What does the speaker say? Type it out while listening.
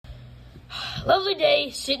Lovely day,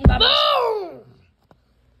 sitting by myself. Boom!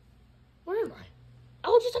 Where am I? I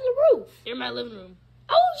was just on the roof. You're in my living room.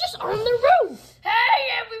 I was just on the roof. Hey,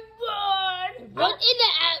 everyone! What in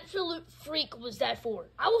the absolute freak was that for?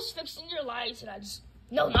 I was fixing your lights, and I just...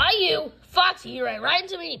 No, not you. Foxy, he ran right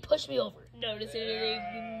into me and he pushed me over. Notice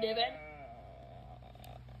anything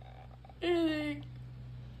different?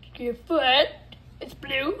 Your foot, it's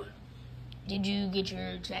blue. Did you get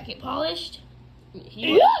your jacket polished?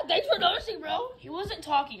 Yeah, thanks for noticing, bro. He wasn't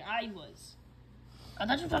talking, I was. I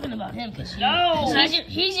thought you were talking about him because No.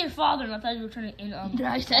 he's your father, and I thought you were trying to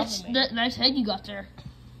Nice head you got there.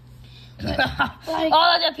 Like,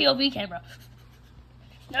 oh, that's a POV camera.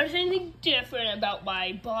 Notice anything different about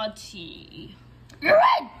my body? You're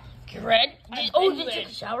red. You're red. I'm Did you red. take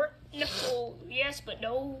a shower? No. Yes, but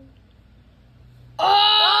no. Oh!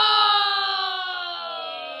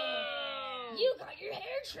 You got your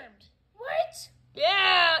hair trimmed. What?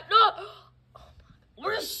 Yeah. No. Oh my God.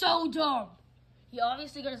 We're so dumb. He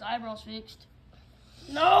obviously got his eyebrows fixed.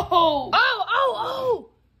 No. Oh.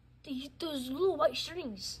 Those little white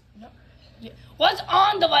strings. No. Yeah. What's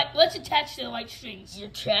on the white? What's attached to the white strings? Your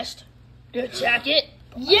chest. Your jacket.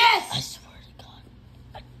 Yes. I swear to God.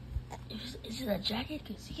 Is it a jacket?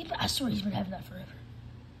 Cause I swear he's been having that forever.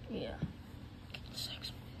 Yeah.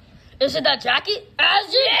 Sex. Is it that jacket?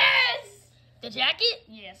 Yes. The jacket?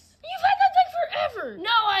 Yes. You've had that thing forever.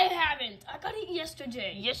 No, I haven't. I got it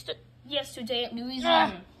yesterday. Yesterday at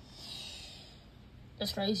Louisiana.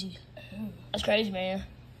 That's crazy. That's crazy, man.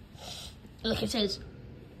 Look, it says,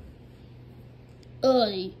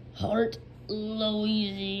 Early Heart,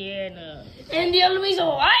 Louisiana. And the only reason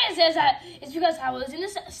why it says that is because I was in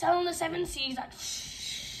selling the 7 Seas, like,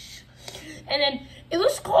 and then it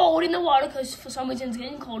was cold in the water because for some reason it's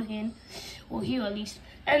getting cold again. Well, here at least.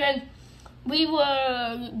 And then we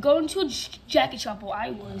were going to a jacket shop, or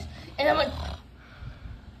I was, and I went,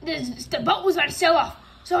 the boat was about to sail off.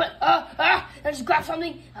 So I went, I just grabbed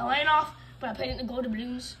something, I ran off, but I painted the golden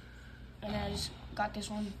balloons, and I just got this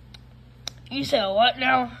one. You say what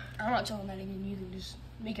now? I'm not telling that again. You can just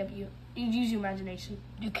make up you use your imagination.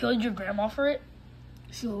 You killed your grandma for it?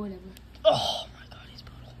 Sure, whatever. Oh my God, he's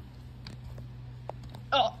brutal.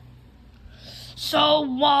 Oh. So,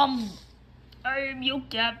 I am your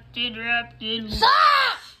captain. Stop!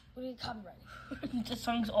 What are you copyrighting? This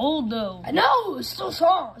song's old though. I know, it's still a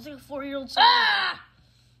song. It's like a 4-year-old song.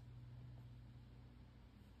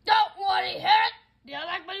 Don't want to hear it. Do you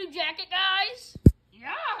like my new jacket, guys? Yeah.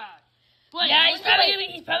 Wait, yeah, he's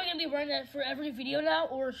probably gonna be wearing that for every video now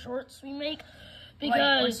or shorts we make.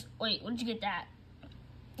 Because wait, when did you get that?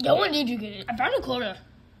 Yeah, when did you get it? I found a quota.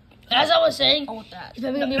 As I was saying, I want that. he's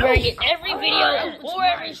probably gonna be wearing it every video or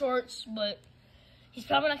every shorts, but he's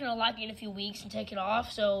probably not gonna like it in a few weeks and take it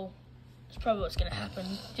off. So that's probably what's gonna happen.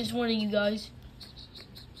 Just warning you guys.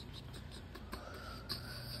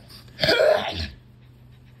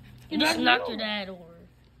 You just knocked your dad over.